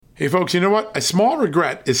Hey folks, you know what? A small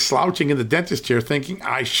regret is slouching in the dentist chair thinking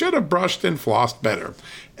I should have brushed and flossed better.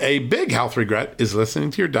 A big health regret is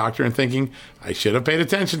listening to your doctor and thinking I should have paid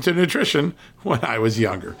attention to nutrition when I was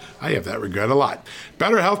younger. I have that regret a lot.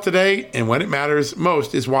 Better health today and when it matters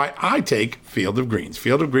most is why I take Field of Greens.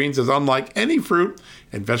 Field of Greens is unlike any fruit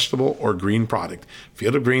and vegetable or green product.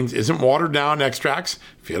 Field of Greens isn't watered down extracts.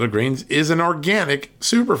 Field of Greens is an organic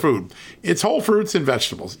superfood. It's whole fruits and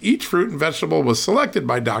vegetables. Each fruit and vegetable was selected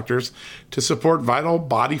by doctors to support vital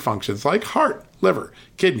body functions like heart, liver,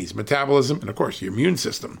 kidneys, metabolism, and of course, your immune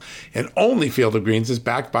system. And only Field of Greens is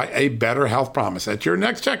backed by a better health promise. At your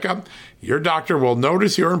next checkup, your doctor will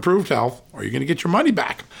notice your improved health or you're going to get your money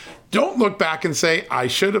back. Don't look back and say, I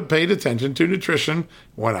should have paid attention to nutrition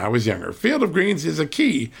when I was younger. Field of Greens is a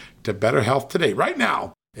key to better health today, right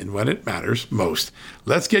now, and when it matters most.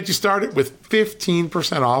 Let's get you started with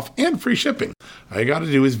 15% off and free shipping. All you got to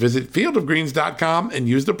do is visit fieldofgreens.com and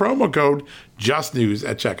use the promo code JUSTNEWS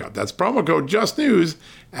at checkout. That's promo code JUSTNEWS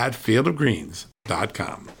at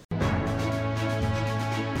fieldofgreens.com.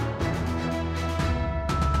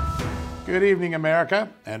 Good evening, America,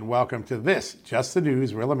 and welcome to this Just the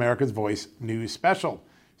News, Real America's Voice news special,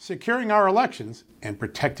 securing our elections and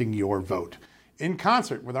protecting your vote. In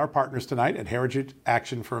concert with our partners tonight at Heritage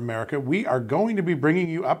Action for America, we are going to be bringing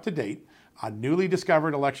you up to date on newly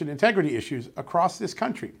discovered election integrity issues across this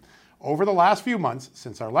country. Over the last few months,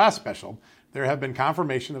 since our last special, there have been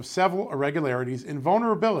confirmation of several irregularities and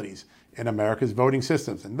vulnerabilities in America's voting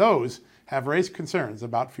systems, and those have raised concerns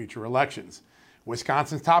about future elections.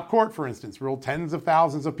 Wisconsin's top court, for instance, ruled tens of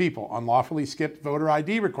thousands of people unlawfully skipped voter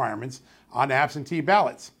ID requirements on absentee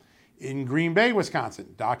ballots. In Green Bay,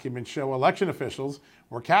 Wisconsin, documents show election officials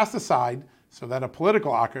were cast aside so that a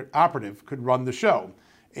political operative could run the show.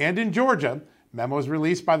 And in Georgia, memos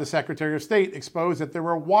released by the Secretary of State exposed that there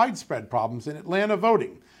were widespread problems in Atlanta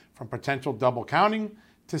voting, from potential double counting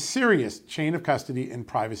to serious chain of custody and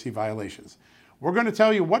privacy violations. We're going to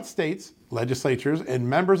tell you what states, legislatures, and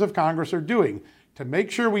members of Congress are doing to make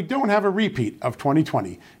sure we don't have a repeat of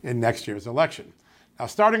 2020 in next year's election. Now,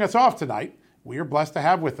 starting us off tonight, we are blessed to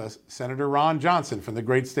have with us Senator Ron Johnson from the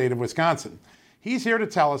great state of Wisconsin. He's here to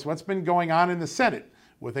tell us what's been going on in the Senate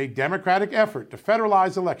with a Democratic effort to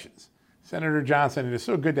federalize elections. Senator Johnson, it is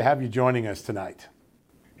so good to have you joining us tonight.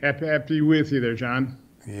 Happy to be with you there, John.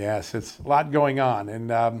 Yes, it's a lot going on.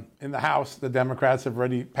 And in the House, the Democrats have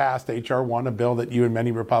already passed H.R. 1, a bill that you and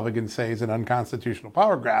many Republicans say is an unconstitutional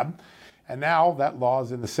power grab. And now that law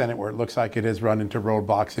is in the Senate where it looks like it has run into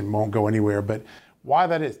roadblocks and won't go anywhere. But why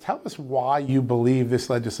that is, tell us why you believe this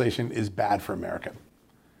legislation is bad for America.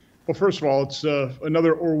 Well, first of all, it's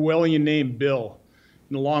another Orwellian named bill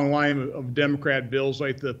in a long line of Democrat bills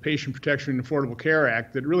like the Patient Protection and Affordable Care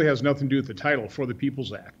Act that really has nothing to do with the title, For the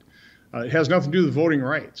People's Act. It has nothing to do with voting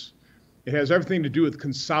rights. It has everything to do with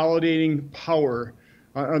consolidating power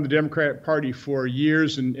on the Democratic Party for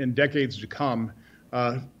years and decades to come,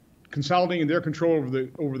 consolidating their control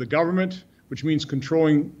over the government, which means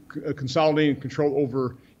consolidating control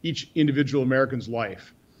over each individual American's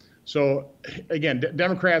life. So again,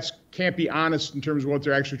 Democrats can't be honest in terms of what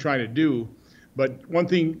they're actually trying to do. But one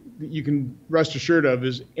thing that you can rest assured of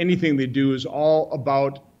is anything they do is all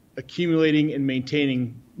about accumulating and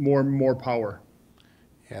maintaining more and more power.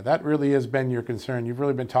 Yeah, that really has been your concern. You've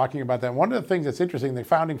really been talking about that. One of the things that's interesting, the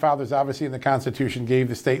founding fathers, obviously in the Constitution, gave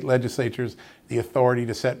the state legislatures the authority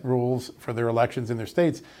to set rules for their elections in their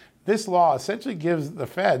states. This law essentially gives the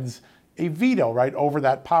feds a veto right over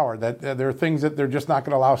that power, that there are things that they're just not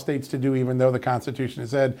going to allow states to do, even though the Constitution has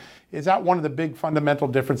said. Is that one of the big fundamental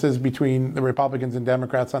differences between the Republicans and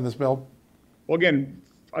Democrats on this bill? Well, again,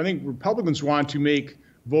 I think Republicans want to make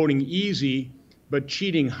voting easy, but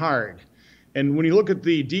cheating hard. And when you look at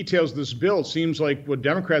the details of this bill, it seems like what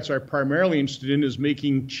Democrats are primarily interested in is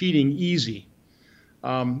making cheating easy.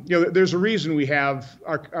 There's a reason we have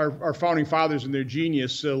our founding fathers and their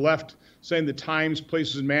genius left saying the times,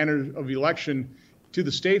 places, and manner of election to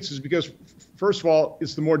the states is because, first of all,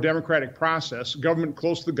 it's the more democratic process, government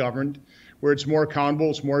close to the governed, where it's more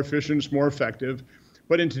accountable, it's more efficient, it's more effective.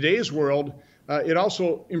 But in today's world, it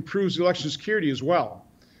also improves election security as well.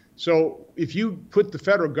 So if you put the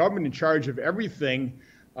federal government in charge of everything,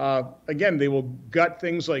 again, they will gut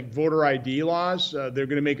things like voter ID laws. They're going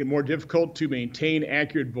to make it more difficult to maintain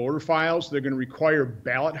accurate voter files. They're going to require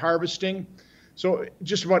ballot harvesting. So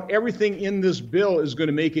just about everything in this bill is going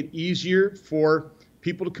to make it easier for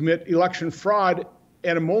people to commit election fraud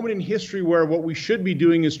at a moment in history where what we should be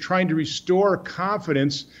doing is trying to restore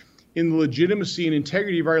confidence in the legitimacy and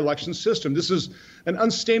integrity of our election system. This is an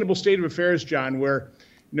unsustainable state of affairs, John, where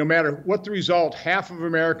no matter what the result, half of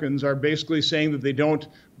Americans are basically saying that they don't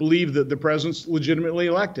believe that the president's legitimately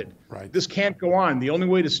elected. Right. This can't go on. The only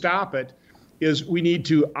way to stop it is we need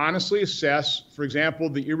to honestly assess, for example,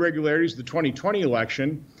 the irregularities of the 2020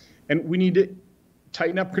 election, and we need to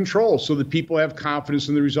tighten up controls so that people have confidence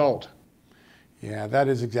in the result. Yeah, that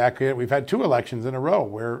is exactly it. We've had 2 elections in a row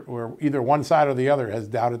where either one side or the other has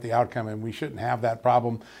doubted the outcome, and we shouldn't have that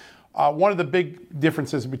problem. One of the big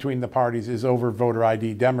differences between the parties is over voter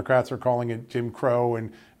ID. Democrats are calling it Jim Crow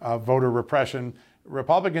and voter repression.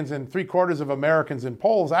 Republicans and 3/4 of Americans in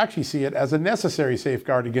polls actually see it as a necessary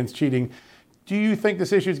safeguard against cheating. Do you think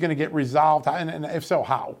this issue is going to get resolved? And if so,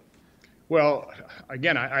 how? Well,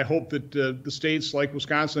 again, I hope that the states like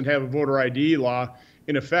Wisconsin have a voter ID law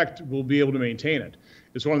in effect will be able to maintain it.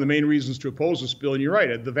 It's one of the main reasons to oppose this bill. And you're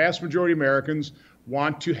right, the vast majority of Americans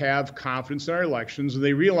want to have confidence in our elections, and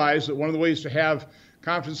they realize that one of the ways to have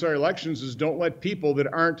confidence in our elections is don't let people that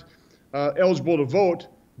aren't eligible to vote.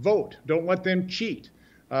 Don't let them cheat.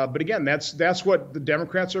 But again, that's what the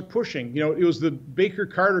Democrats are pushing. You know, it was the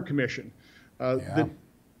Baker-Carter Commission that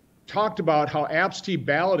talked about how absentee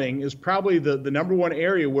balloting is probably the number one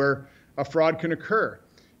area where a fraud can occur.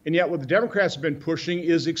 And yet what the Democrats have been pushing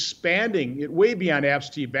is expanding it way beyond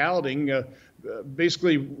absentee balloting,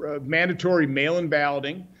 basically mandatory mail-in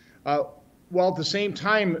balloting, while at the same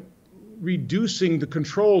time reducing the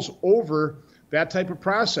controls over that type of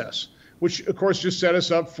process, which of course just set us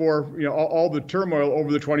up for all the turmoil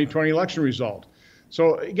over the 2020 election result.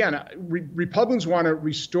 So again, Republicans want to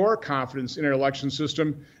restore confidence in our election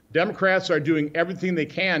system. Democrats are doing everything they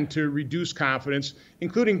can to reduce confidence,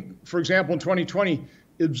 including, for example, in 2020,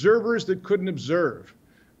 observers that couldn't observe.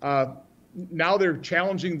 Now they're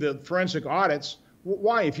challenging the forensic audits.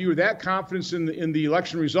 Why? If you were that confident in the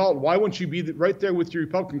election result, why wouldn't you be right there with your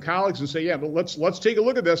Republican colleagues and say, yeah, but let's take a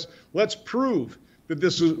look at this. Let's prove that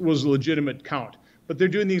this was a legitimate count. But they're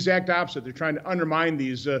doing the exact opposite. They're trying to undermine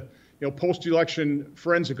these post-election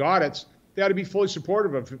forensic audits. They ought to be fully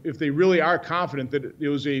supportive of if they really are confident that it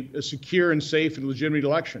was a secure and safe and legitimate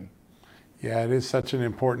election. Yeah, it is such an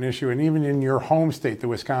important issue. And even in your home state, the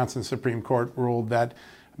Wisconsin Supreme Court ruled that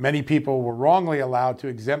many people were wrongly allowed to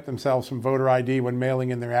exempt themselves from voter ID when mailing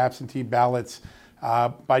in their absentee ballots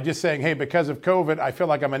by just saying, hey, because of COVID, I feel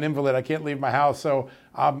like I'm an invalid. I can't leave my house, so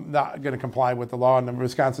I'm not going to comply with the law. And the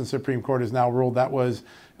Wisconsin Supreme Court has now ruled that was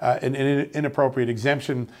an inappropriate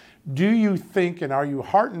exemption. Do you think, and are you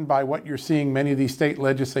heartened by what you're seeing many of these state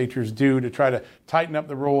legislatures do to try to tighten up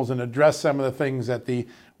the rules and address some of the things that the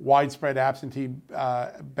widespread absentee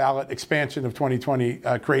ballot expansion of 2020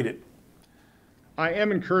 created? I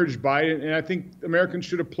am encouraged by it, and I think Americans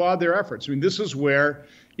should applaud their efforts. I mean, this is where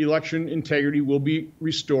election integrity will be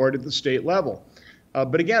restored at the state level.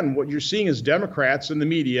 But again, what you're seeing is Democrats and the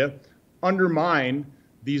media undermine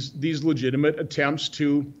these legitimate attempts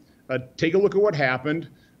to take a look at what happened,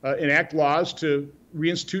 enact laws to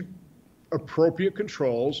reinstitute appropriate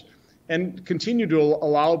controls, and continue to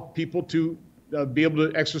allow people to be able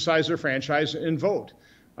to exercise their franchise and vote.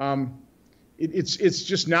 It's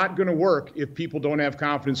just not going to work if people don't have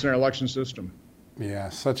confidence in our election system. Yeah,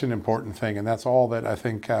 such an important thing, and that's all that I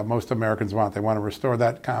think most Americans want. They want to restore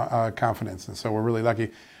that confidence, and so we're really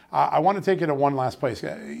lucky. I want to take you to one last place.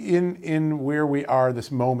 In where we are this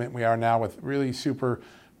moment, we are now with really super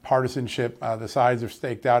partisanship. The sides are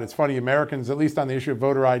staked out. It's funny, Americans, at least on the issue of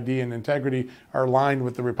voter ID and integrity, are aligned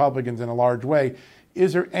with the Republicans in a large way.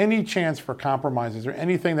 Is there any chance for compromise? Is there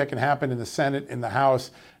anything that can happen in the Senate, in the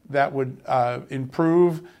House, that would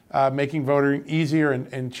improve making voting easier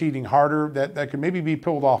and cheating harder, that could maybe be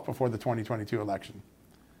pulled off before the 2022 election?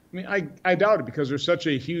 I mean, I doubt it, because there's such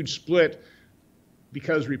a huge split,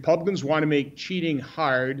 because Republicans want to make cheating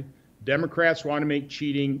hard, Democrats want to make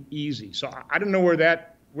cheating easy. So I don't know where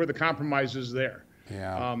the compromise is there.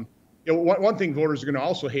 Yeah. One thing voters are going to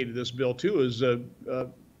also hate of this bill too is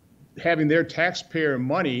having their taxpayer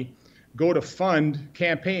money go to fund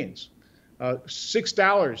campaigns.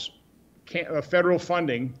 $6 federal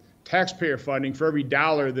funding, taxpayer funding, for every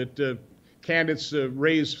dollar that candidates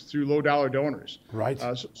raise through low-dollar donors. Right.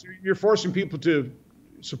 So you're forcing people to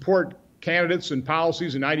support candidates and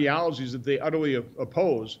policies and ideologies that they utterly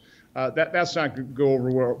oppose. That's not going to go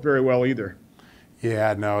over very well either.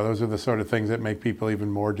 Yeah, no, those are the sort of things that make people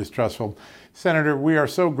even more distrustful. Senator, we are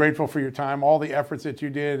so grateful for your time, all the efforts that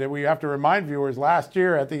you did. And we have to remind viewers, last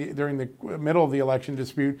year during the middle of the election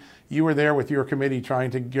dispute, you were there with your committee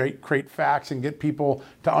trying to create facts and get people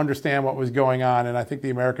to understand what was going on. And I think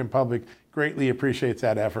the American public greatly appreciates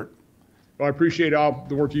that effort. Well, I appreciate all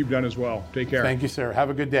the work you've done as well. Take care. Thank you, sir.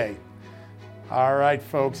 Have a good day. All right,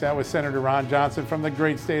 folks, that was Senator Ron Johnson from the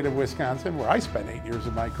great state of Wisconsin, where I spent 8 years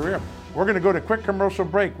of my career. We're going to go to a quick commercial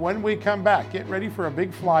break. When we come back, get ready for a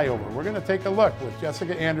big flyover. We're going to take a look with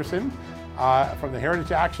Jessica Anderson from the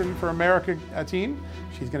Heritage Action for America team.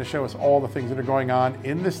 She's going to show us all the things that are going on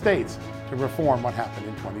in the states to reform what happened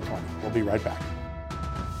in 2020. We'll be right back.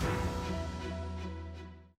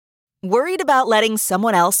 Worried about letting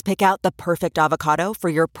someone else pick out the perfect avocado for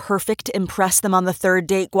your perfect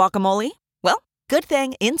impress-them-on-the-third-date guacamole? Well, good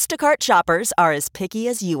thing Instacart shoppers are as picky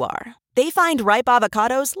as you are. They find ripe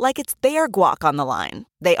avocados like it's their guac on the line.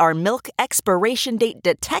 They are milk expiration date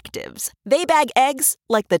detectives. They bag eggs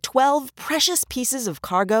like the 12 precious pieces of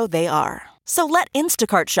cargo they are. So let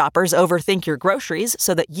Instacart shoppers overthink your groceries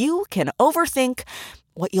so that you can overthink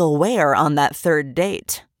what you'll wear on that third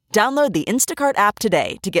date. Download the Instacart app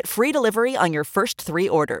today to get free delivery on your first 3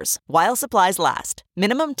 orders, while supplies last.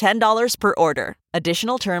 Minimum $10 per order.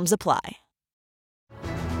 Additional terms apply.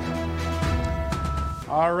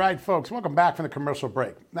 All right, folks, welcome back from the commercial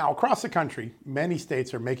break. Now, across the country, many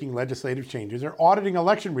states are making legislative changes or auditing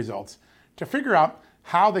election results to figure out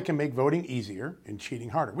how they can make voting easier and cheating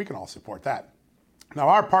harder. We can all support that. Now,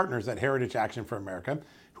 our partners at Heritage Action for America,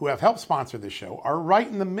 who have helped sponsor this show, are right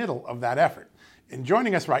in the middle of that effort. And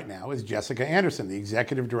joining us right now is Jessica Anderson, the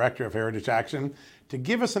Executive Director of Heritage Action, to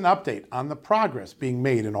give us an update on the progress being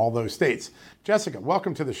made in all those states. Jessica,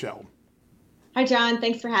 welcome to the show. Hi, John.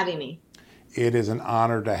 Thanks for having me. It is an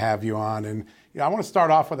honor to have you on. And I want to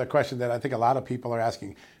start off with a question that I think a lot of people are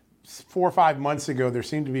asking. 4 or 5 months ago, there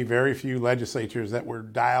seemed to be very few legislatures that were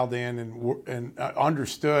dialed in and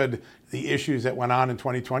understood the issues that went on in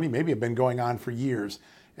 2020, maybe have been going on for years.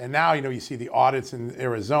 And now, you see the audits in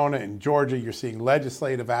Arizona and Georgia, you're seeing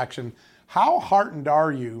legislative action. How heartened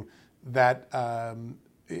are you that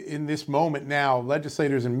in this moment now,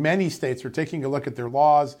 legislators in many states are taking a look at their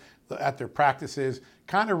laws, at their practices,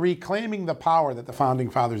 kind of reclaiming the power that the Founding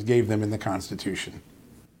Fathers gave them in the Constitution?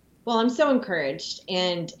 Well, I'm so encouraged,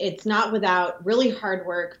 and it's not without really hard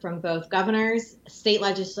work from both governors, state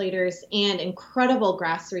legislators, and incredible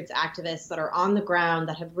grassroots activists that are on the ground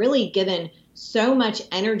that have really given so much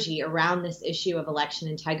energy around this issue of election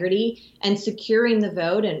integrity and securing the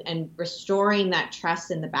vote and restoring that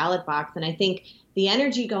trust in the ballot box. And I think the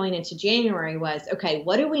energy going into January was, okay,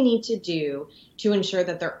 what do we need to do to ensure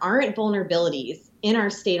that there aren't vulnerabilities in our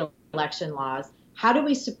state election laws? How do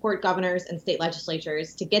we support governors and state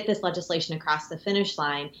legislatures to get this legislation across the finish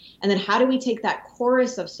line? And then how do we take that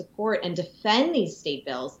chorus of support and defend these state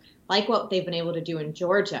bills, like what they've been able to do in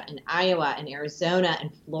Georgia and Iowa and Arizona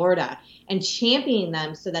and Florida, and championing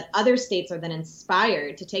them so that other states are then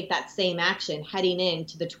inspired to take that same action heading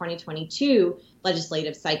into the 2022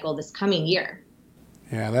 legislative cycle this coming year?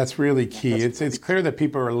 Yeah, that's really key. It's clear that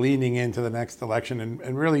people are leaning into the next election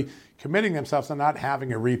and really committing themselves to not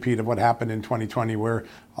having a repeat of what happened in 2020, where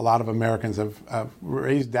a lot of Americans have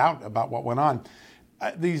raised doubt about what went on.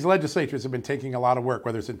 These legislatures have been taking a lot of work,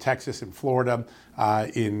 whether it's in Texas, in Florida,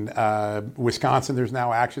 in Wisconsin, there's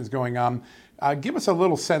now actions going on. Give us a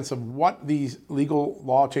little sense of what these legal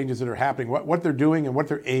law changes that are happening, what they're doing and what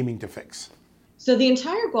they're aiming to fix. So the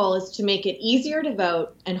entire goal is to make it easier to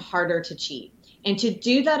vote and harder to cheat, and to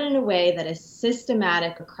do that in a way that is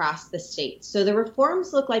systematic across the state. So the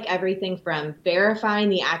reforms look like everything from verifying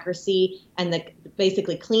the accuracy and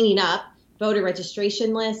basically cleaning up voter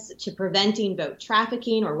registration lists to preventing vote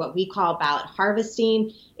trafficking, or what we call ballot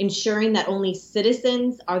harvesting, ensuring that only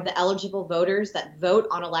citizens are the eligible voters that vote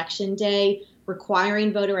on election day,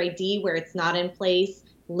 requiring voter ID where it's not in place,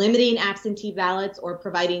 limiting absentee ballots or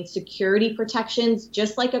providing security protections,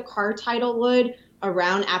 just like a car title would,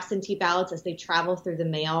 around absentee ballots as they travel through the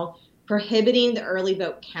mail, prohibiting the early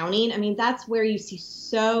vote counting. I mean, that's where you see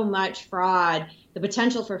so much fraud, the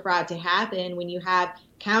potential for fraud to happen when you have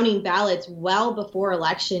counting ballots well before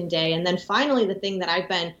election day. And then finally, the thing that I've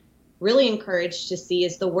been really encouraged to see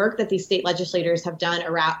is the work that these state legislators have done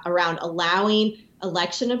around allowing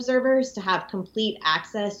election observers to have complete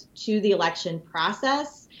access to the election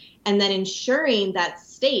process, and then ensuring that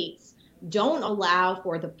states don't allow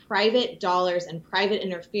for the private dollars and private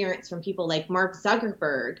interference from people like Mark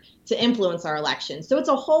Zuckerberg to influence our elections. So it's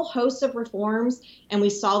a whole host of reforms, and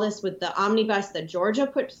we saw this with the omnibus that Georgia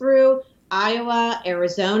put through. Iowa,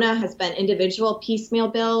 Arizona has been individual piecemeal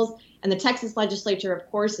bills, and the Texas legislature, of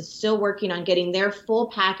course, is still working on getting their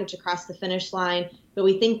full package across the finish line. But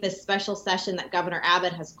we think this special session that Governor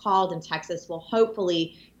Abbott has called in Texas will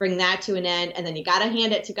hopefully bring that to an end. And then you got to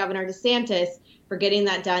hand it to Governor DeSantis for getting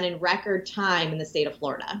that done in record time in the state of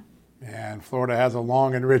Florida. And Florida has a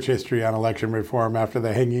long and rich history on election reform after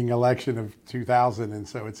the hanging election of 2000. And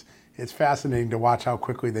so it's fascinating to watch how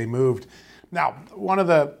quickly they moved. Now, one of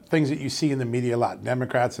the things that you see in the media a lot,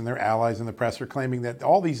 Democrats and their allies in the press are claiming that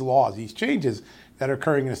all these laws, these changes that are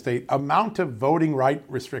occurring in the state amount to voting right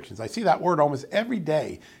restrictions. I see that word almost every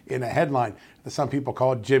day in a headline that some people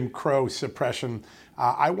call Jim Crow suppression.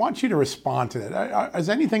 I want you to respond to that. Is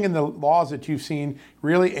anything in the laws that you've seen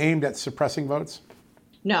really aimed at suppressing votes?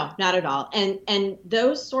 No, not at all. And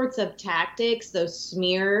those sorts of tactics, those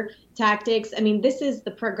smear tactics, I mean, this is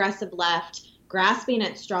the progressive left grasping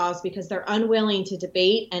at straws because they're unwilling to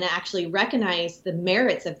debate and actually recognize the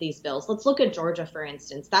merits of these bills. Let's look at Georgia, for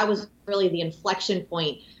instance. That was really the inflection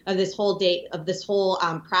point of this whole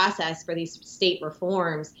process for these state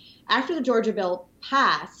reforms. After the Georgia bill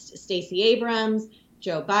passed, Stacey Abrams,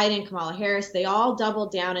 Joe Biden, Kamala Harris, they all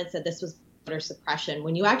doubled down and said this was voter suppression.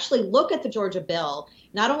 When you actually look at the Georgia bill,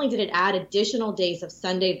 not only did it add additional days of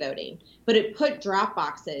Sunday voting, but it put drop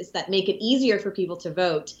boxes that make it easier for people to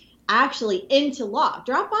vote actually into law.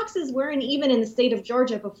 Drop boxes weren't even in the state of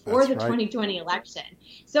Georgia before the 2020 election.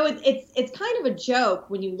 So it's kind of a joke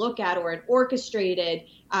when you look at, or an orchestrated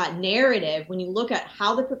narrative, when you look at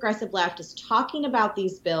how the progressive left is talking about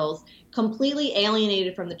these bills, completely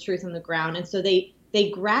alienated from the truth on the ground. And so they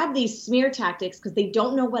grab these smear tactics because they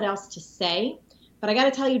don't know what else to say. But I got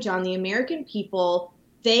to tell you, John, the American people,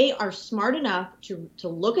 they are smart enough to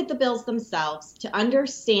look at the bills themselves, to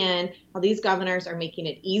understand how these governors are making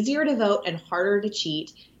it easier to vote and harder to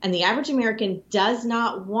cheat. And the average American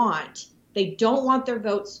they don't want their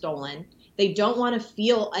vote stolen. They don't want to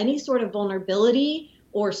feel any sort of vulnerability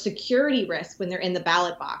or security risk when they're in the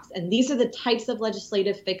ballot box. And these are the types of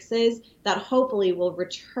legislative fixes that hopefully will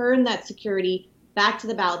return that security back to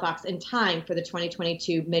the ballot box in time for the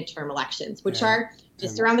 2022 midterm elections, which are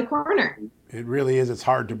just around the corner. It really is. It's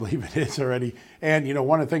hard to believe it is already. And,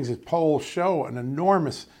 one of the things that polls show an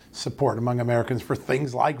enormous support among Americans for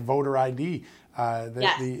things like voter ID.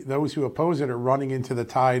 Those who oppose it are running into the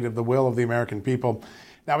tide of the will of the American people.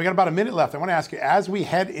 Now, we got about a minute left. I want to ask you, as we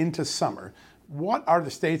head into summer, what are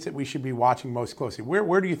the states that we should be watching most closely?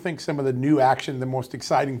 Where do you think some of the new action, the most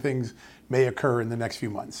exciting things may occur in the next few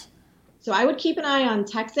months? So I would keep an eye on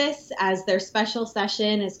Texas, as their special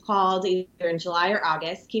session is called either in July or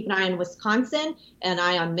August. Keep an eye on Wisconsin, an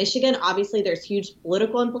eye on Michigan. Obviously, there's huge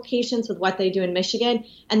political implications with what they do in Michigan.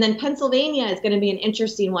 And then Pennsylvania is going to be an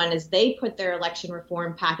interesting one as they put their election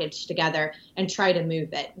reform package together and try to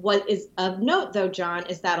move it. What is of note, though, John,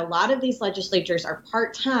 is that a lot of these legislatures are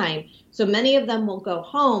part-time. So many of them will go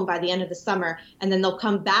home by the end of the summer, and then they'll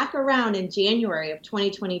come back around in January of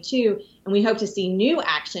 2022. And we hope to see new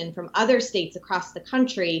action from other states across the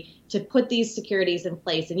country to put these securities in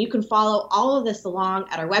place. And you can follow all of this along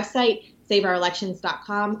at our website,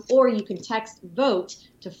 saveourelections.com, or you can text VOTE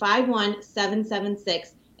to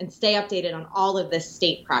 51776 and stay updated on all of this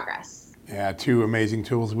state progress. Yeah, two amazing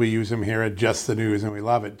tools. We use them here at Just the News, and we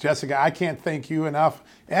love it. Jessica, I can't thank you enough,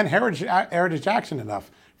 and Heritage Action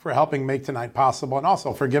enough, for helping make tonight possible, and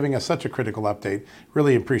also for giving us such a critical update.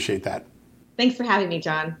 Really appreciate that. Thanks for having me,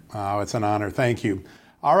 John. Oh, it's an honor. Thank you.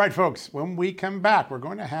 All right, folks, when we come back, we're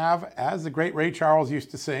going to have, as the great Ray Charles used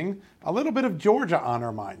to sing, a little bit of Georgia on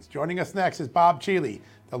our minds. Joining us next is Bob Cheeley,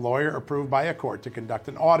 the lawyer approved by a court to conduct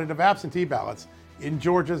an audit of absentee ballots in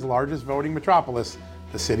Georgia's largest voting metropolis,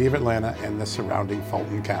 the city of Atlanta and the surrounding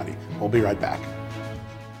Fulton County. We'll be right back.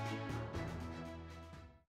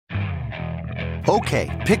 Okay,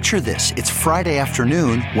 picture this. It's Friday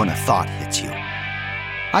afternoon when a thought hits you.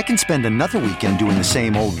 I can spend another weekend doing the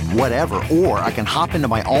same old whatever, or I can hop into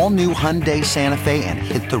my all-new Hyundai Santa Fe and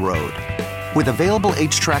hit the road. With available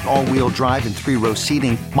H-Track all-wheel drive and 3-row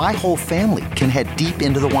seating, my whole family can head deep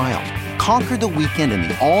into the wild. Conquer the weekend in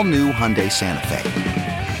the all-new Hyundai Santa Fe.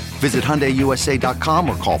 Visit HyundaiUSA.com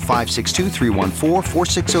or call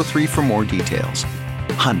 562-314-4603 for more details.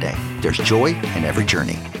 Hyundai, there's joy in every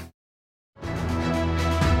journey.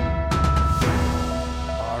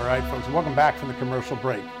 All right, folks, welcome back from the commercial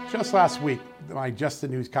break. Just last week, my Just the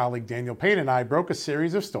News colleague Daniel Payne and I broke a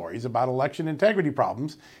series of stories about election integrity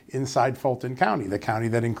problems inside Fulton County, the county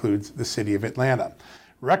that includes the city of Atlanta.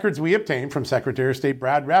 Records we obtained from Secretary of State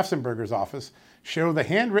Brad Raffensperger's office show the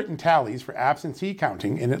handwritten tallies for absentee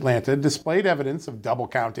counting in Atlanta displayed evidence of double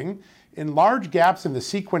counting and large gaps in the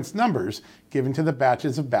sequence numbers given to the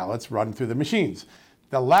batches of ballots run through the machines.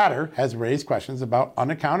 The latter has raised questions about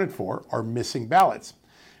unaccounted for or missing ballots.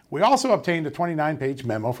 We also obtained a 29-page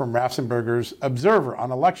memo from Raffensperger's observer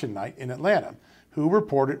on election night in Atlanta, who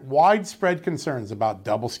reported widespread concerns about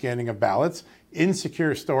double scanning of ballots,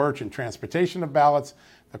 insecure storage and transportation of ballots,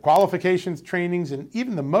 the qualifications, trainings, and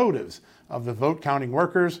even the motives of the vote counting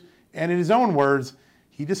workers. And in his own words,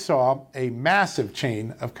 he just saw a massive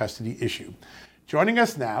chain of custody issue. Joining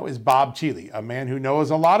us now is Bob Cheeley, a man who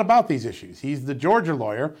knows a lot about these issues. He's the Georgia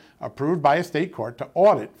lawyer approved by a state court to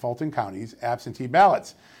audit Fulton County's absentee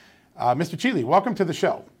ballots. Mr. Cheeley, welcome to the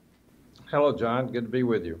show. Hello, John. Good to be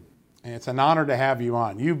with you. And it's an honor to have you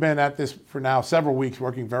on. You've been at this for now several weeks,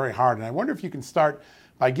 working very hard, and I wonder if you can start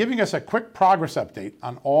by giving us a quick progress update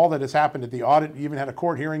on all that has happened at the audit. You even had a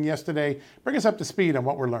court hearing yesterday. Bring us up to speed on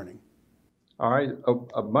what we're learning. All right.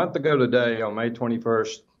 A month ago today, on May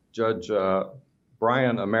 21st, Judge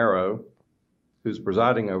Brian Amaro, who's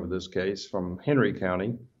presiding over this case from Henry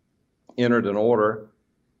County, entered an order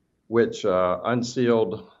which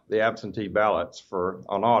unsealed the absentee ballots for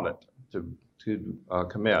an audit to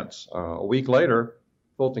commence. A week later,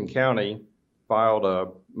 Fulton County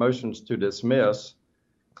filed motions to dismiss,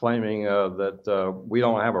 claiming that we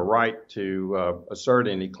don't have a right to assert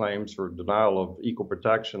any claims for denial of equal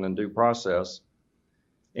protection and due process.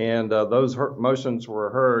 And those motions were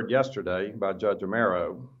heard yesterday by Judge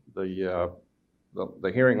Amaro. The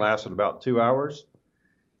hearing lasted about 2 hours,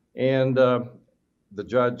 and the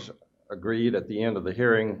judge agreed at the end of the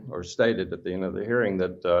hearing, or stated at the end of the hearing,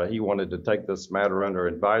 that he wanted to take this matter under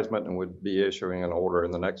advisement and would be issuing an order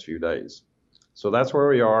in the next few days. So that's where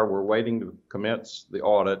we are. We're waiting to commence the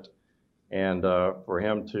audit, and for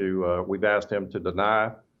him to, we've asked him to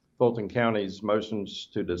deny Fulton County's motions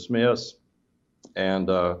to dismiss and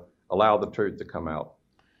allow the truth to come out.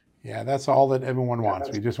 Yeah, that's all that everyone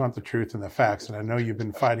wants. We just want the truth and the facts. And I know you've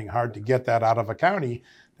been fighting hard to get that out of a county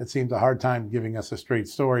that seemed a hard time giving us a straight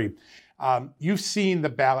story. You've seen the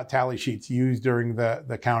ballot tally sheets used during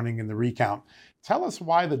the counting and the recount. Tell us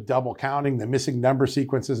why the double counting, the missing number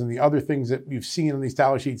sequences, and the other things that you've seen on these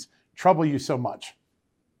tally sheets trouble you so much.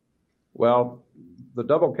 Well, the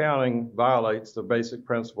double counting violates the basic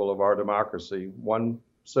principle of our democracy: one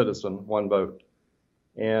citizen, one vote.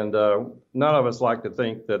 And none of us like to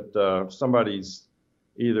think that somebody's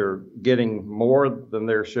either getting more than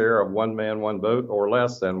their share of one man, one vote, or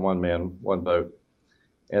less than one man, one vote.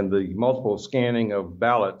 And the multiple scanning of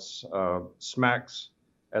ballots smacks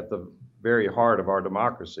at the very heart of our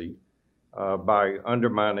democracy by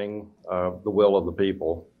undermining the will of the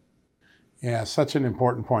people. Yeah, such an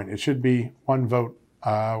important point. It should be one vote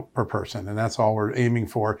per person, and that's all we're aiming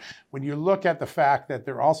for. When you look at the fact that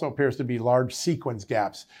there also appears to be large sequence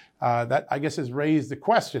gaps, that I guess has raised the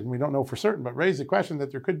question, we don't know for certain, but raised the question that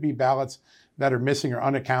there could be ballots that are missing or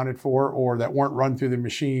unaccounted for or that weren't run through the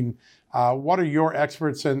machine. What are your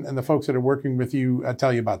experts and the folks that are working with you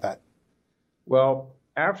tell you about that? Well,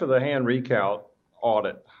 after the hand recount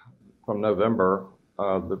audit from November,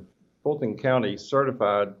 the Fulton County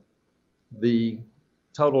certified the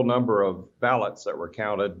total number of ballots that were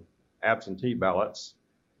counted, absentee ballots.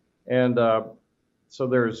 And so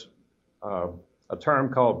there's a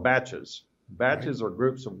term called batches. Batches are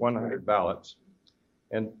groups of 100 ballots.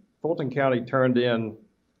 And Fulton County turned in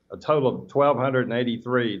a total of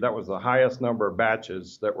 1,283. That was the highest number of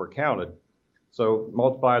batches that were counted. So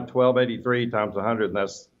multiply 1,283 times 100, and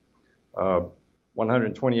that's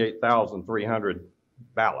 128,300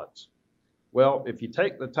 ballots. Well, if you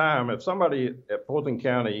take the time, if somebody at Fulton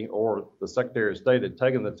County or the Secretary of State had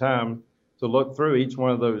taken the time to look through each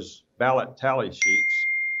one of those ballot tally sheets,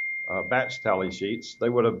 batch tally sheets, they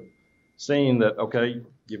would have seen that, okay,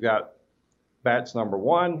 you've got batch number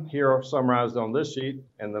 1 here summarized on this sheet,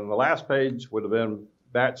 and then the last page would have been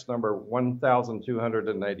batch number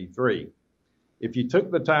 1,283. If you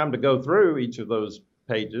took the time to go through each of those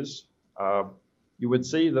pages, you would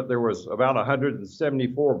see that there was about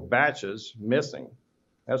 174 batches missing.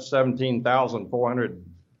 That's 17,400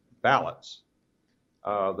 ballots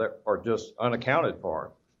that are just unaccounted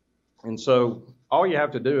for. And so all you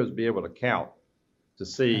have to do is be able to count to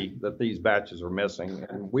see that these batches are missing,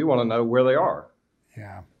 and we want to know where they are.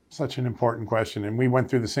 Yeah, such an important question. And we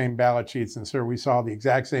went through the same ballot sheets, and sir, we saw the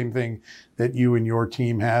exact same thing that you and your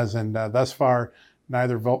team has. And thus far,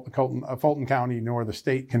 neither Fulton County nor the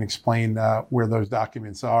state can explain where those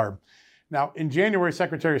documents are. Now, in January,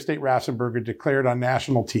 Secretary of State Raffensperger declared on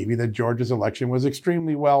national TV that Georgia's election was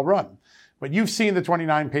extremely well run. But you've seen the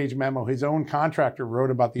 29-page memo his own contractor wrote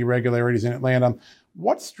about the irregularities in Atlanta.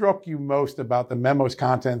 What struck you most about the memo's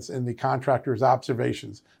contents and the contractor's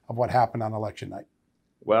observations of what happened on election night?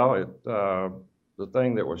 Well, the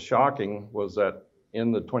thing that was shocking was that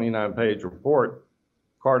in the 29-page report,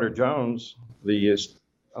 Carter Jones, the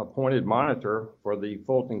appointed monitor for the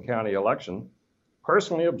Fulton County election,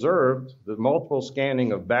 personally observed the multiple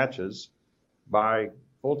scanning of batches by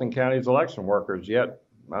Fulton County's election workers, yet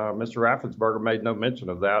Mr. Raffensperger made no mention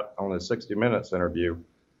of that on his 60 Minutes interview,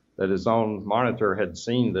 that his own monitor had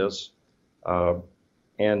seen this,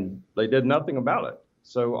 and they did nothing about it.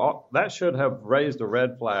 So that should have raised a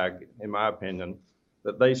red flag, in my opinion,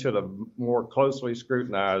 that they should have more closely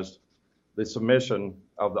scrutinized the submission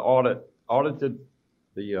of the audited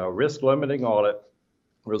the risk limiting audit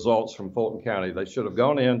results from Fulton County. They should have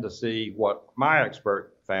gone in to see what my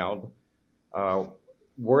expert found.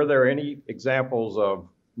 Were there any examples of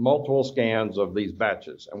multiple scans of these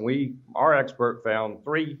batches? And our expert found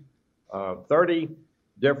 30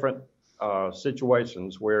 different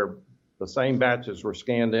situations where the same batches were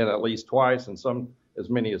scanned in at least twice and some as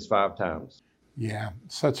many as 5 times. Yeah,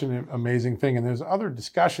 such an amazing thing. And there's other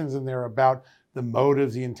discussions in there about the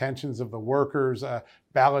motives, the intentions of the workers,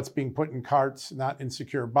 ballots being put in carts, not in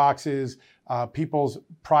secure boxes, people's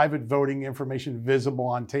private voting information visible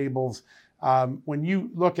on tables. When you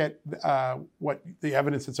look at what the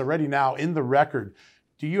evidence that's already now in the record,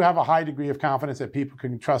 do you have a high degree of confidence that people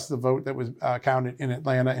can trust the vote that was counted in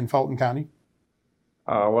Atlanta in Fulton County?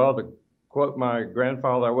 Well, to quote my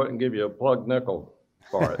grandfather, I wouldn't give you a plug nickel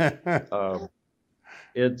for it.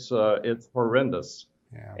 It's horrendous.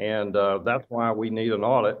 Yeah. And that's why we need an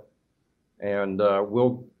audit. And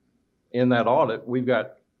in that audit, we've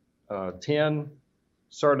got 10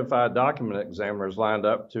 certified document examiners lined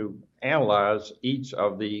up to analyze each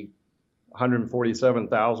of the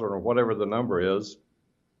 147,000 or whatever the number is,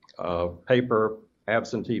 paper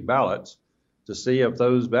absentee ballots, to see if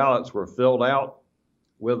those ballots were filled out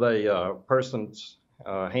with a person's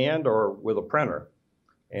hand or with a printer.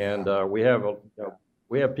 And we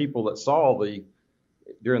have people that saw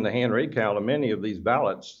during the hand recount of many of these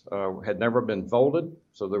ballots had never been folded,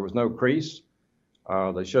 so there was no crease.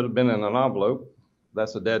 They should have been in an envelope.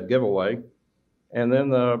 That's a dead giveaway. And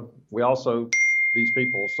then these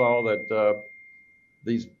people saw that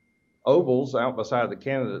these ovals out beside the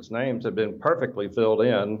candidates' names had been perfectly filled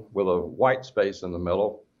in with a white space in the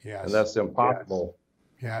middle. Yes. And that's impossible.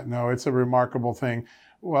 Yeah, no, it's a remarkable thing.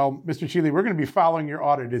 Well, Mr. Cheeley, we're going to be following your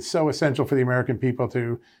audit. It's so essential for the American people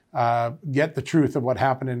to get the truth of what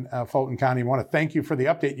happened in Fulton County. I want to thank you for the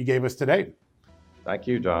update you gave us today. Thank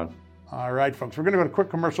you, John. All right, folks, we're going to go to a quick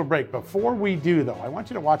commercial break. Before we do, though, I want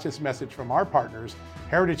you to watch this message from our partners,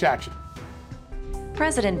 Heritage Action.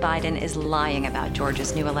 President Biden is lying about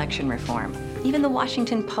Georgia's new election reform. Even the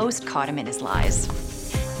Washington Post caught him in his lies.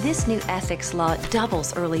 This new ethics law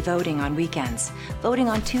doubles early voting on weekends. Voting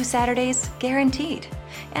on 2 Saturdays, guaranteed.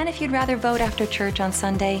 And if you'd rather vote after church on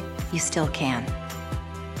Sunday, you still can.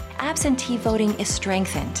 Absentee voting is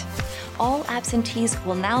strengthened. All absentees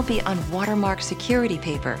will now be on watermarked security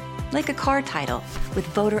paper, like a car title, with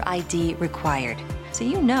voter ID required. So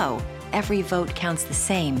you know every vote counts the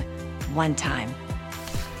same, one time.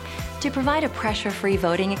 To provide a pressure-free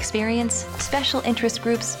voting experience, special interest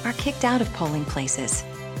groups are kicked out of polling places.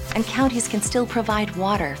 And counties can still provide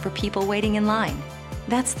water for people waiting in line.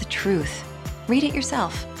 That's the truth. Read it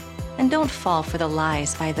yourself. And don't fall for the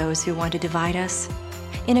lies by those who want to divide us.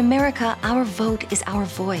 In America, our vote is our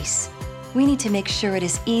voice. We need to make sure it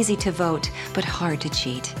is easy to vote, but hard to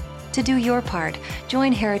cheat. To do your part,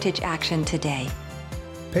 join Heritage Action today.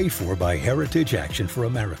 Paid for by Heritage Action for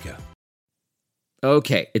America.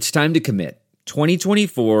 Okay, it's time to commit.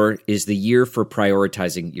 2024 is the year for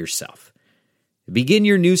prioritizing yourself. Begin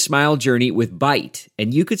your new smile journey with Byte,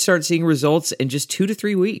 and you could start seeing results in just 2 to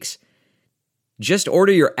 3 weeks. Just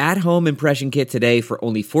order your at-home impression kit today for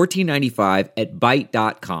only $14.95 at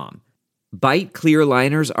Byte.com. Byte clear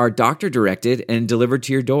liners are doctor-directed and delivered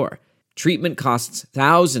to your door. Treatment costs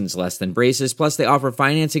thousands less than braces, plus they offer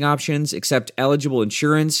financing options, accept eligible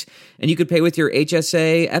insurance, and you could pay with your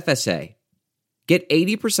HSA, FSA. Get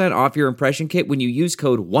 80% off your impression kit when you use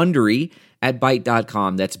code WONDERY at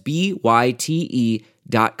Byte.com. That's BYTE.com.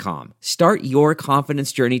 Start your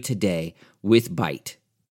confidence journey today with Byte.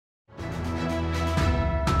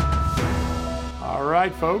 All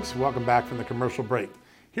right, folks, welcome back from the commercial break.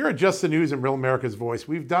 Here at Just the News and Real America's Voice,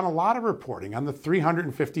 we've done a lot of reporting on the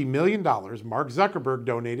 $350 million Mark Zuckerberg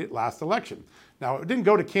donated last election. Now, it didn't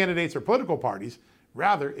go to candidates or political parties.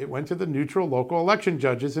 Rather, it went to the neutral local election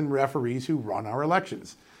judges and referees who run our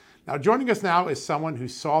elections. Now, joining us now is someone who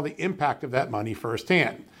saw the impact of that money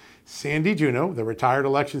firsthand. Sandy Juneau, the retired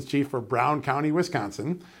elections chief for Brown County,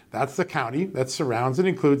 Wisconsin. That's the county that surrounds and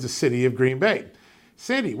includes the city of Green Bay.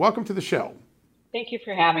 Sandy, welcome to the show. Thank you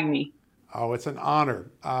for having me. Oh, it's an honor.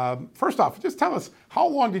 First off, just tell us, how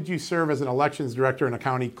long did you serve as an elections director and a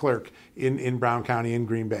county clerk in Brown County in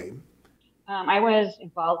Green Bay? I was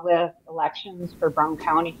involved with elections for Brown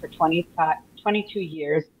County for 22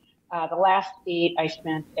 years. The last 8 I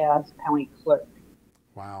spent as county clerk.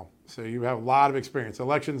 Wow. So you have a lot of experience.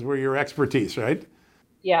 Elections were your expertise, right?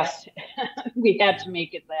 Yes. We had to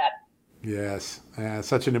make it that. Yes,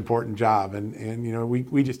 such an important job. And you know,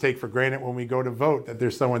 we just take for granted when we go to vote that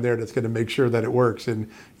there's someone there that's going to make sure that it works. And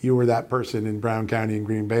you were that person in Brown County and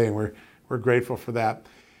Green Bay, and we're grateful for that.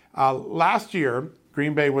 Last year,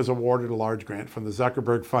 Green Bay was awarded a large grant from the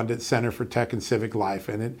Zuckerberg-funded Center for Tech and Civic Life,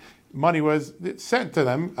 and money was sent to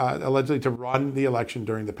them, allegedly to run the election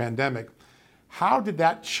during the pandemic. How did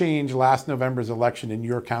that change last November's election in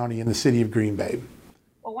your county in the city of Green Bay?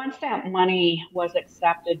 Well, once that money was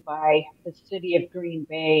accepted by the city of Green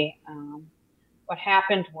Bay, what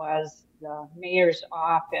happened was the mayor's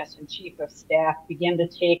office and chief of staff began to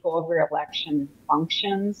take over election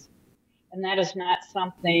functions. And that is not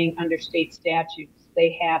something under state statutes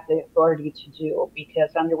they have the authority to do,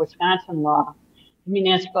 because under Wisconsin law, the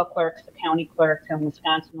municipal clerks, the county clerks, and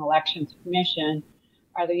Wisconsin Elections Commission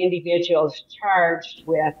are the individuals charged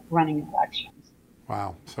with running elections.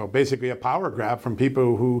 Wow. So basically a power grab from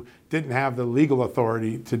people who didn't have the legal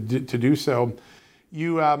authority to do so.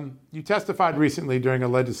 You testified recently during a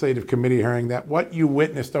legislative committee hearing that what you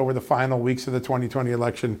witnessed over the final weeks of the 2020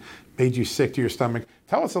 election made you sick to your stomach.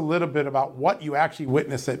 Tell us a little bit about what you actually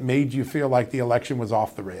witnessed that made you feel like the election was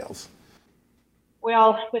off the rails.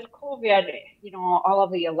 Well, with COVID, all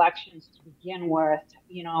of the elections to begin with,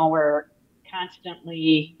 were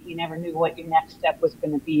constantly, you never knew what your next step was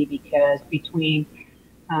going to be, because between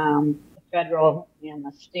the federal and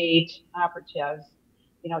the state operatives,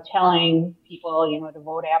 telling people, to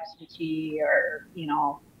vote absentee, or,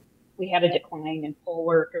 we had a decline in poll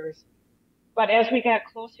workers. But as we got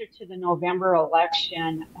closer to the November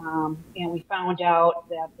election, and we found out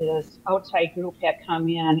that this outside group had come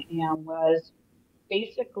in and was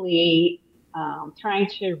basically trying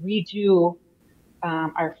to redo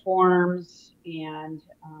our forms and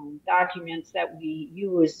documents that we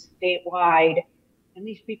use statewide. And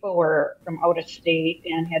these people were from out of state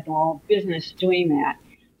and had no business doing that.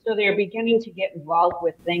 So they're beginning to get involved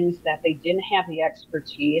with things that they didn't have the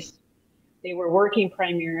expertise. They were working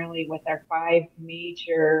primarily with our 5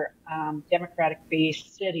 major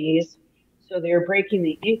Democratic-based cities. So they're breaking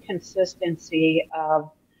the inconsistency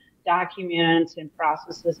of documents and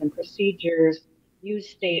processes and procedures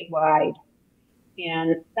used statewide.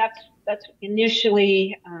 And that's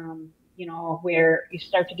initially, where you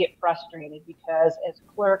start to get frustrated, because as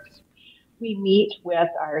clerks, we meet with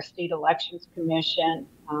our state elections commission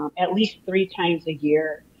at least 3 times a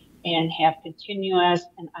year and have continuous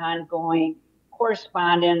and ongoing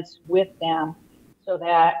correspondence with them, so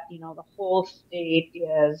that, the whole state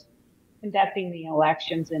is conducting the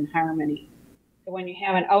elections in harmony. So when you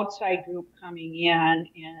have an outside group coming in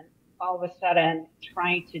and all of a sudden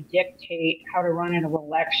trying to dictate how to run an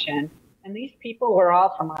election, and these people were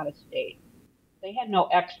all from out of state. They had no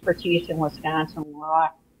expertise in Wisconsin law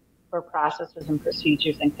for processes and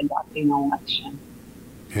procedures in conducting an election.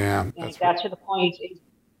 Yeah, and it got to the point. It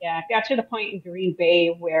got to the point in Green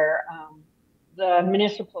Bay where the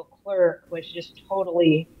municipal clerk was just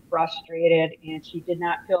totally frustrated, and she did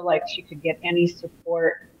not feel like she could get any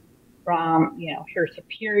support from, her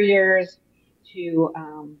superiors to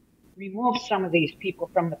remove some of these people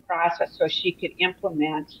from the process so she could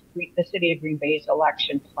implement the city of Green Bay's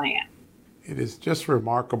election plan. It is just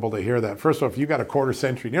remarkable to hear that. First of all, if you've got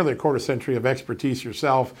nearly a quarter century of expertise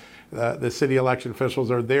yourself, the city election officials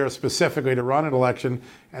are there specifically to run an election,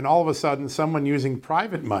 and all of a sudden someone using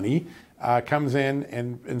private money comes in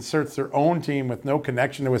and inserts their own team with no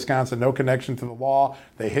connection to Wisconsin, no connection to the law,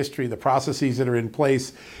 the history, the processes that are in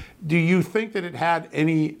place. Do you think that it had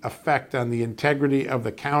any effect on the integrity of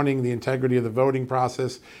the counting, the integrity of the voting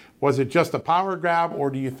process? Was it just a power grab,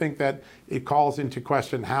 or do you think that it calls into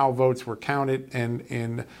question how votes were counted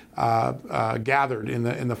and gathered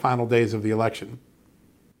in the final days of the election?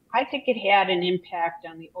 I think it had an impact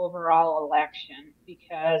on the overall election,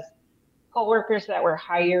 because poll workers that were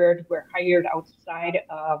hired outside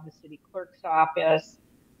of the city clerk's office.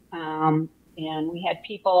 And we had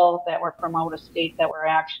people that were from out of state that were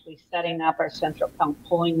actually setting up our central count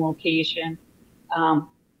polling location.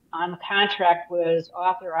 On the contract was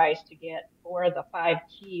authorized to get 4 of the 5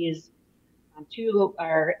 keys to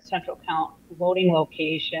our central count voting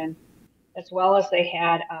location, as well as they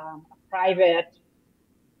had a private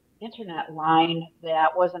internet line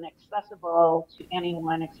that wasn't accessible to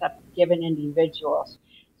anyone except given individuals.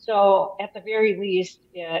 So at the very least,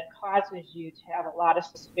 it causes you to have a lot of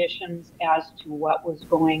suspicions as to what was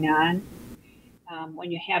going on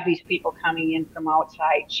when you have these people coming in from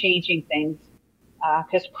outside, changing things.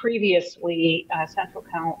 Because previously, central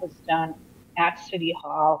count was done at City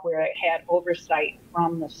Hall, where it had oversight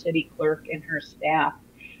from the city clerk and her staff.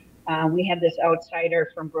 We had this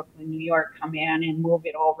outsider from Brooklyn, New York, come in and move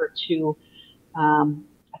it over to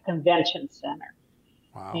a convention center.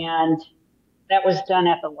 Wow. And that was done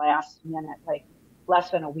at the last minute, like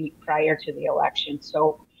less than a week prior to the election.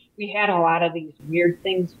 So we had a lot of these weird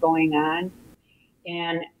things going on.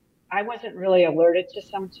 And I wasn't really alerted to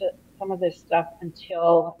some of this stuff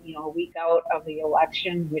until, a week out of the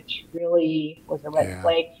election, which really was a red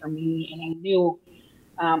flag for me. And I knew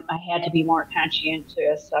I had to be more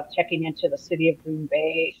conscientious of checking into the city of Green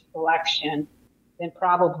Bay election than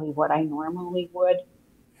probably what I normally would.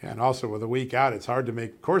 And also with a week out, it's hard to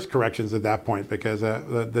make course corrections at that point because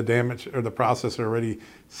the damage or the process are already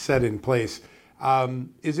set in place.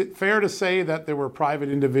 Is it fair to say that there were private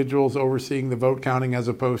individuals overseeing the vote counting as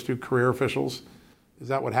opposed to career officials? Is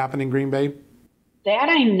that what happened in Green Bay? That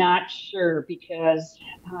I'm not sure because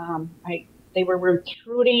they were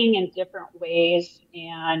recruiting in different ways,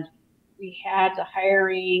 and we had the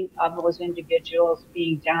hiring of those individuals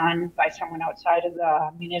being done by someone outside of the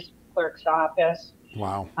municipal clerk's office.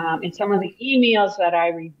 Wow. In some of the emails that I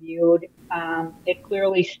reviewed, it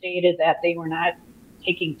clearly stated that they were not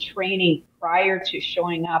taking training prior to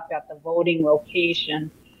showing up at the voting location.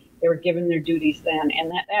 They were given their duties then.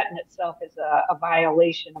 And that in itself is a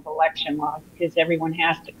violation of election law because everyone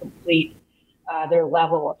has to complete their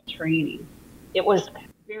level of training. It was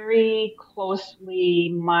very closely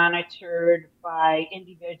monitored by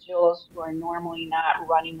individuals who are normally not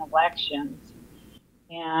running elections.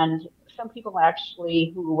 And some people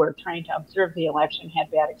actually who were trying to observe the election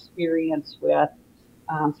had bad experience with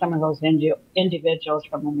some of those individuals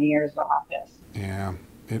from the mayor's office. Yeah,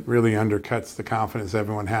 it really undercuts the confidence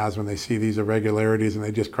everyone has when they see these irregularities and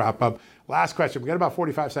they just crop up. Last question, we got about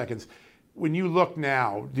 45 seconds. When you look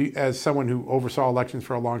now, as someone who oversaw elections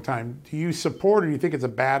for a long time, do you support or do you think it's a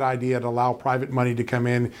bad idea to allow private money to come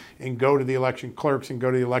in and go to the election clerks and go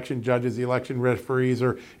to the election judges, the election referees,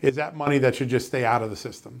 or is that money that should just stay out of the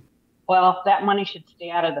system? Well, that money should stay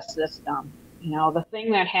out of the system. The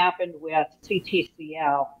thing that happened with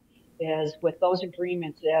CTCL is with those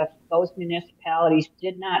agreements, if those municipalities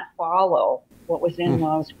did not follow what was in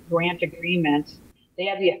those grant agreements, they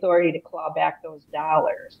had the authority to claw back those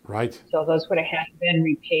dollars. Right. So those would have had been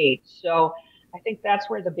repaid. So I think that's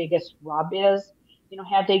where the biggest rub is.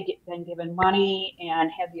 Had they been given money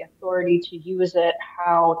and had the authority to use it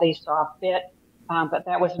how they saw fit, but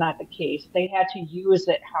that was not the case. They had to use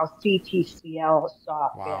it how CTCL saw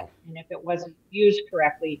fit. And if it wasn't used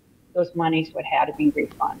correctly, those monies would have to be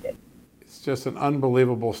refunded. It's just an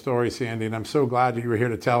unbelievable story, Sandy, and I'm so glad that you were here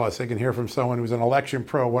to tell us. I can hear from someone who's an election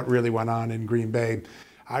pro what really went on in Green Bay.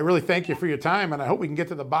 I really thank you for your time, and I hope we can get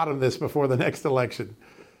to the bottom of this before the next election.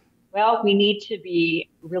 Well, we need to be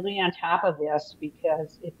really on top of this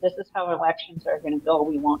because if this is how elections are going to go,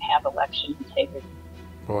 we won't have election integrity.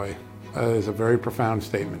 Boy, that is a very profound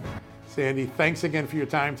statement. Sandy, thanks again for your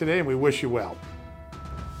time today, and we wish you well.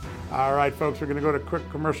 All right, folks, we're going to go to a quick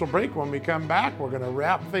commercial break. When we come back, we're going to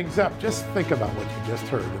wrap things up. Just think about what you just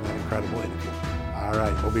heard in that incredible interview. All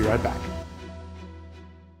right, we'll be right back.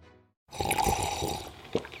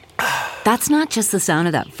 That's not just the sound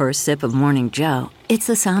of that first sip of Morning Joe. It's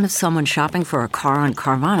the sound of someone shopping for a car on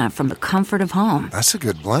Carvana from the comfort of home. That's a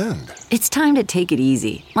good blend. It's time to take it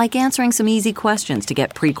easy, like answering some easy questions to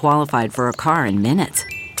get pre-qualified for a car in minutes.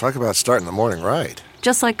 Talk about starting the morning right.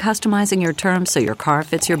 Just like customizing your terms so your car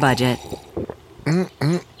fits your budget.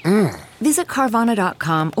 Visit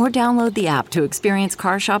Carvana.com or download the app to experience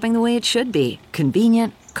car shopping the way it should be.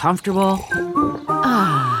 Convenient, comfortable.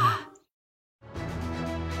 Ah.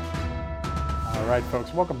 All right,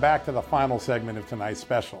 folks, welcome back to the final segment of tonight's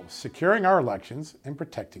special, Securing Our Elections and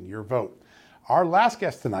Protecting Your Vote. Our last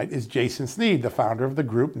guest tonight is Jason Sneed, the founder of the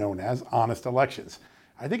group known as Honest Elections.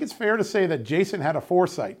 I think it's fair to say that Jason had a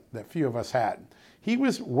foresight that few of us had. He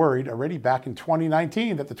was worried already back in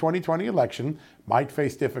 2019 that the 2020 election might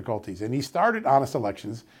face difficulties, and he started Honest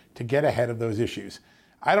Elections to get ahead of those issues.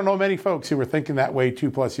 I don't know many folks who were thinking that way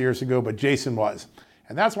 2+ years ago, but Jason was.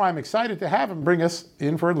 And that's why I'm excited to have him bring us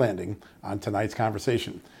in for a landing on tonight's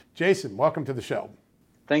conversation. Jason, welcome to the show.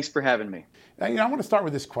 Thanks for having me. Now, I want to start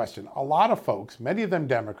with this question. A lot of folks, many of them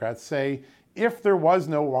Democrats, say if there was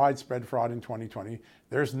no widespread fraud in 2020,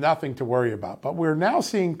 there's nothing to worry about. But we're now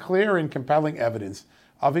seeing clear and compelling evidence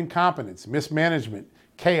of incompetence, mismanagement,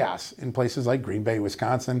 chaos in places like Green Bay,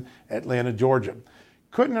 Wisconsin, Atlanta, Georgia.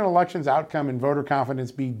 Couldn't an election's outcome and voter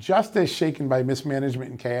confidence be just as shaken by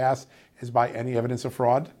mismanagement and chaos as by any evidence of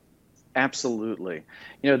fraud? Absolutely.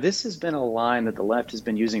 This has been a line that the left has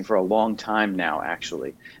been using for a long time now,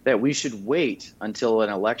 actually, that we should wait until an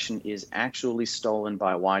election is actually stolen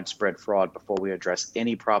by widespread fraud before we address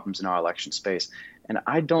any problems in our election space. And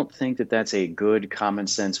I don't think that that's a good common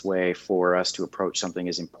sense way for us to approach something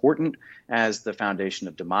as important as the foundation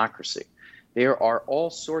of democracy. There are all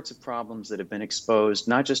sorts of problems that have been exposed,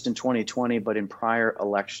 not just in 2020, but in prior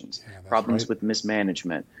elections. Problems with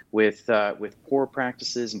mismanagement, with poor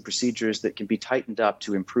practices and procedures that can be tightened up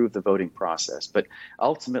to improve the voting process. But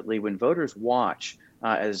ultimately, when voters watch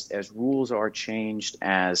as rules are changed,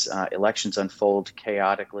 as elections unfold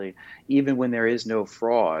chaotically, even when there is no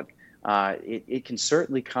fraud, it can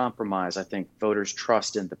certainly compromise, I think, voters'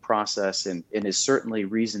 trust in the process and is certainly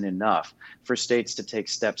reason enough for states to take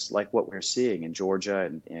steps like what we're seeing in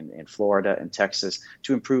Georgia and Florida and Texas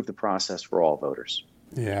to improve the process for all voters.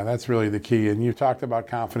 Yeah, that's really the key. And you talked about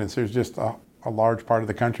confidence. There's just a large part of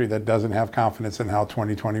the country that doesn't have confidence in how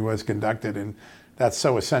 2020 was conducted, and that's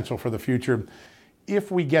so essential for the future. If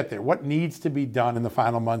we get there, what needs to be done in the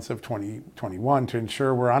final months of 2021 to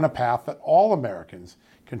ensure we're on a path that all Americans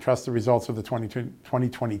can trust the results of the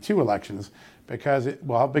 2022 elections, because it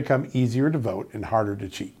will have become easier to vote and harder to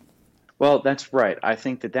cheat? Well, that's right. I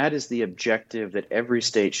think that is the objective that every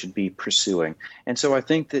state should be pursuing. And so I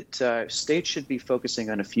think that states should be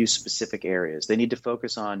focusing on a few specific areas. They need to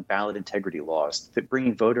focus on ballot integrity laws,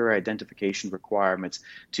 bringing voter identification requirements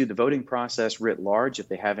to the voting process writ large, if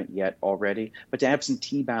they haven't yet already, but to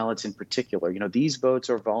absentee ballots in particular. These votes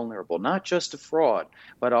are vulnerable, not just to fraud,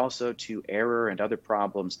 but also to error and other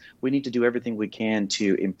problems. We need to do everything we can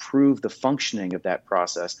to improve the functioning of that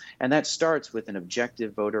process. And that starts with an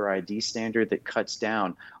objective voter ID standard that cuts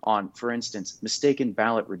down on, for instance, mistaken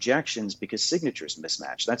ballot rejections because signatures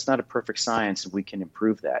mismatch. That's not a perfect science, and we can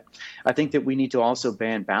improve that. I think that we need to also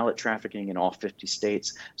ban ballot trafficking in all 50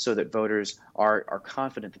 states so that voters are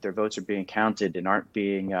confident that their votes are being counted and aren't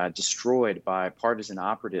being destroyed by partisan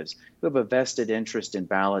operatives who have a vested interest in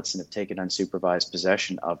ballots and have taken unsupervised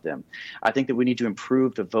possession of them. I think that we need to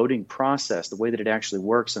improve the voting process, the way that it actually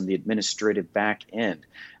works on the administrative back end,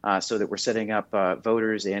 so that we're setting up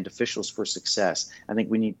voters and officials for success. I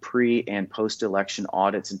think we need pre- and post-election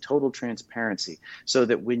audits and total transparency so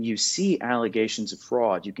that when you see allegations of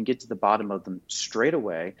fraud, you can get to the bottom of them straight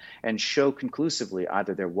away and show conclusively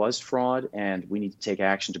either there was fraud and we need to take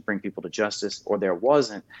action to bring people to justice, or there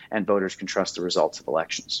wasn't and voters can trust the results of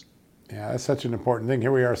elections. Yeah, that's such an important thing.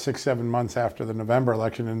 Here we are 6-7 months after the November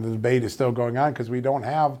election, and the debate is still going on because we don't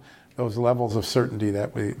have those levels of certainty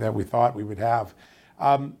that we thought we would have.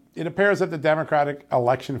 It appears that the Democratic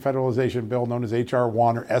election federalization bill, known as H.R.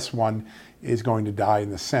 1 or S1, is going to die in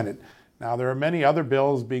the Senate. Now, there are many other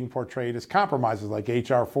bills being portrayed as compromises, like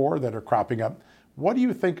H.R. 4, that are cropping up. What do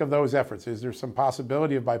you think of those efforts? Is there some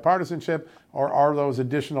possibility of bipartisanship, or are those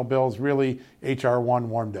additional bills really H.R. 1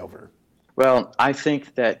 warmed over? Well, I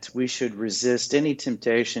think that we should resist any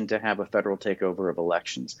temptation to have a federal takeover of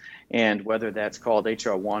elections. And whether that's called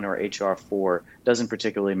H.R. 1 or H.R. 4 doesn't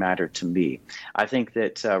particularly matter to me. I think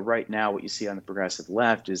that right now what you see on the progressive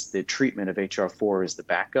left is the treatment of H.R. 4 as the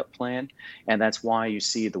backup plan. And that's why you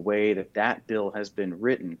see the way that bill has been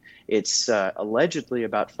written. It's allegedly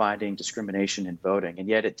about fighting discrimination in voting, and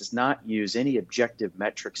yet it does not use any objective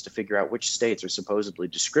metrics to figure out which states are supposedly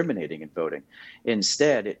discriminating in voting.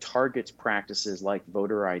 Instead, it targets practices like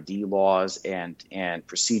voter ID laws and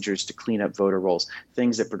procedures to clean up voter rolls,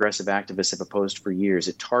 things that progressive activists have opposed for years.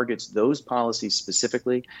 It targets those policies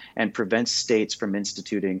specifically and prevents states from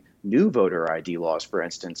instituting new voter ID laws, for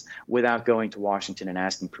instance, without going to Washington and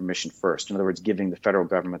asking permission first. In other words, giving the federal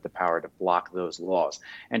government the power to block those laws.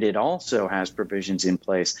 And it also has provisions in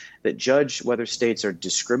place that judge whether states are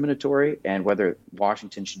discriminatory and whether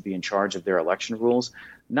Washington should be in charge of their election rules,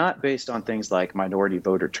 not based on things like minority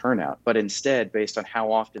voter turnout, but instead based on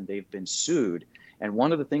how often they've been sued. And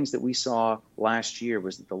one of the things that we saw last year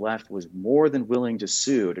was that the left was more than willing to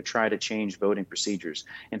sue to try to change voting procedures.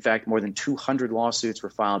 In fact, more than 200 lawsuits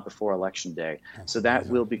were filed before Election Day. So that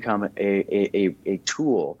will become a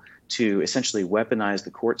tool to essentially weaponize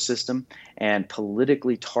the court system and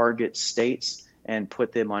politically target states and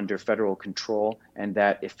put them under federal control. And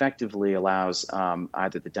that effectively allows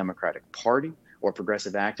either the Democratic Party or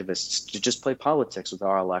progressive activists to just play politics with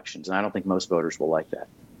our elections. And I don't think most voters will like that.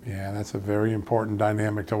 Yeah, that's a very important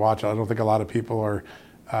dynamic to watch. I don't think a lot of people are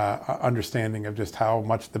understanding of just how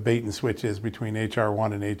much the bait and switch is between H.R.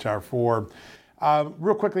 1 and H.R. 4.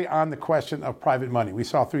 Real quickly on the question of private money. We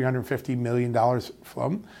saw $350 million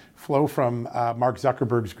flow from Mark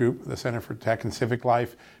Zuckerberg's group, the Center for Tech and Civic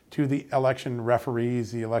Life, to the election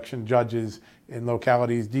referees, the election judges in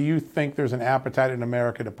localities. Do you think there's an appetite in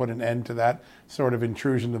America to put an end to that sort of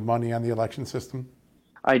intrusion of money on the election system?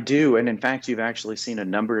 I do. And in fact, you've actually seen a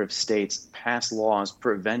number of states pass laws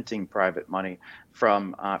preventing private money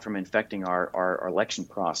from infecting our election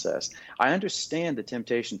process. I understand the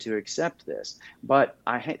temptation to accept this, but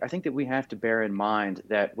I think that we have to bear in mind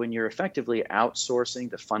that when you're effectively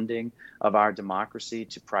outsourcing the funding of our democracy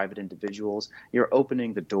to private individuals, you're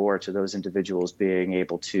opening the door to those individuals being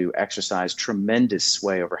able to exercise tremendous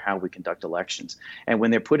sway over how we conduct elections. And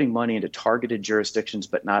when they're putting money into targeted jurisdictions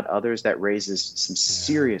but not others, that raises some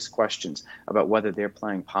serious questions about whether they're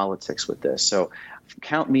playing politics with this. So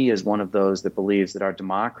count me as one of those that believes that our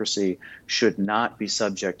democracy should not be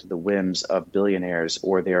subject to the whims of billionaires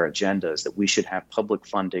or their agendas, that we should have public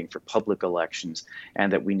funding for public elections,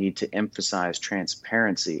 and that we need to emphasize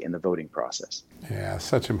transparency in the voting process. Yeah,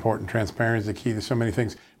 such important. Transparency is the key to so many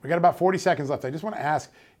things. We got about 40 seconds left. I just want to ask,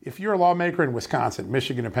 if you're a lawmaker in Wisconsin,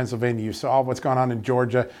 Michigan, and Pennsylvania, you saw what's going on in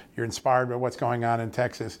Georgia, you're inspired by what's going on in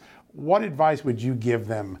Texas, what advice would you give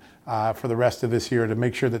them for the rest of this year to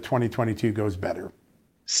make sure that 2022 goes better?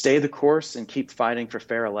 Stay the course and keep fighting for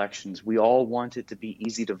fair elections. We all want it to be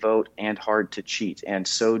easy to vote and hard to cheat, and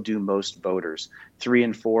so do most voters. 3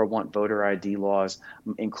 in 4 want voter ID laws,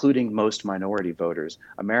 including most minority voters.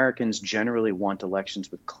 Americans generally want elections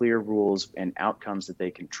with clear rules and outcomes that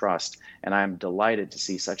they can trust, and I'm delighted to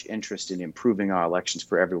see such interest in improving our elections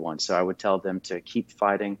for everyone. So I would tell them to keep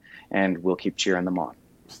fighting, and we'll keep cheering them on.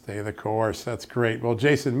 Stay the course. That's great. Well,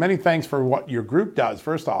 Jason, many thanks for what your group does,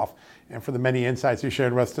 first off, and for the many insights you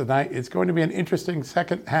shared with us tonight. It's going to be an interesting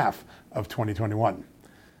second half of 2021.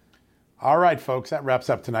 All right, folks, that wraps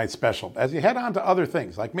up tonight's special. As you head on to other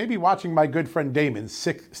things, like maybe watching my good friend Damon's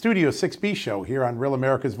Studio 6B show here on Real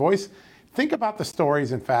America's Voice, think about the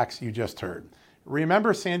stories and facts you just heard.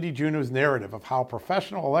 Remember Sandy Juneau's narrative of how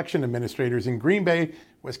professional election administrators in Green Bay,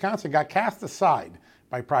 Wisconsin got cast aside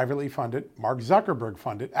by privately funded, Mark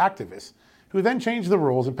Zuckerberg-funded activists, who then changed the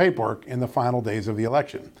rules and paperwork in the final days of the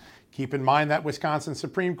election. Keep in mind that Wisconsin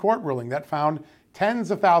Supreme Court ruling that found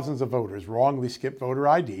tens of thousands of voters wrongly skipped voter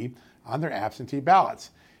ID on their absentee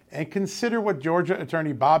ballots. And consider what Georgia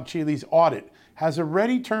Attorney Bob Cheeley's audit has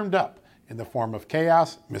already turned up in the form of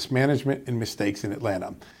chaos, mismanagement, and mistakes in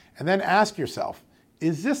Atlanta. And then ask yourself,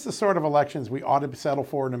 is this the sort of elections we ought to settle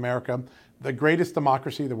for in America, the greatest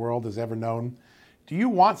democracy the world has ever known? Do you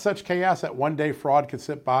want such chaos that one day fraud could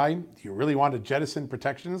slip by? Do you really want to jettison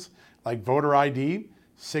protections like voter ID,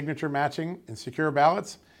 signature matching, and secure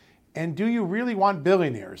ballots? And do you really want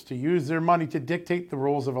billionaires to use their money to dictate the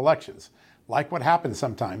rules of elections, like what happens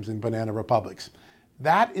sometimes in banana republics?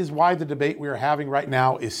 That is why the debate we are having right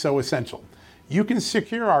now is so essential. You can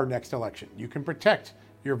secure our next election. You can protect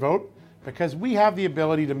your vote because we have the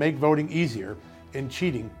ability to make voting easier and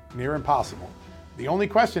cheating near impossible. The only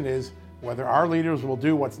question is whether our leaders will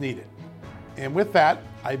do what's needed. And with that,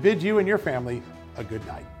 I bid you and your family a good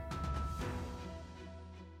night.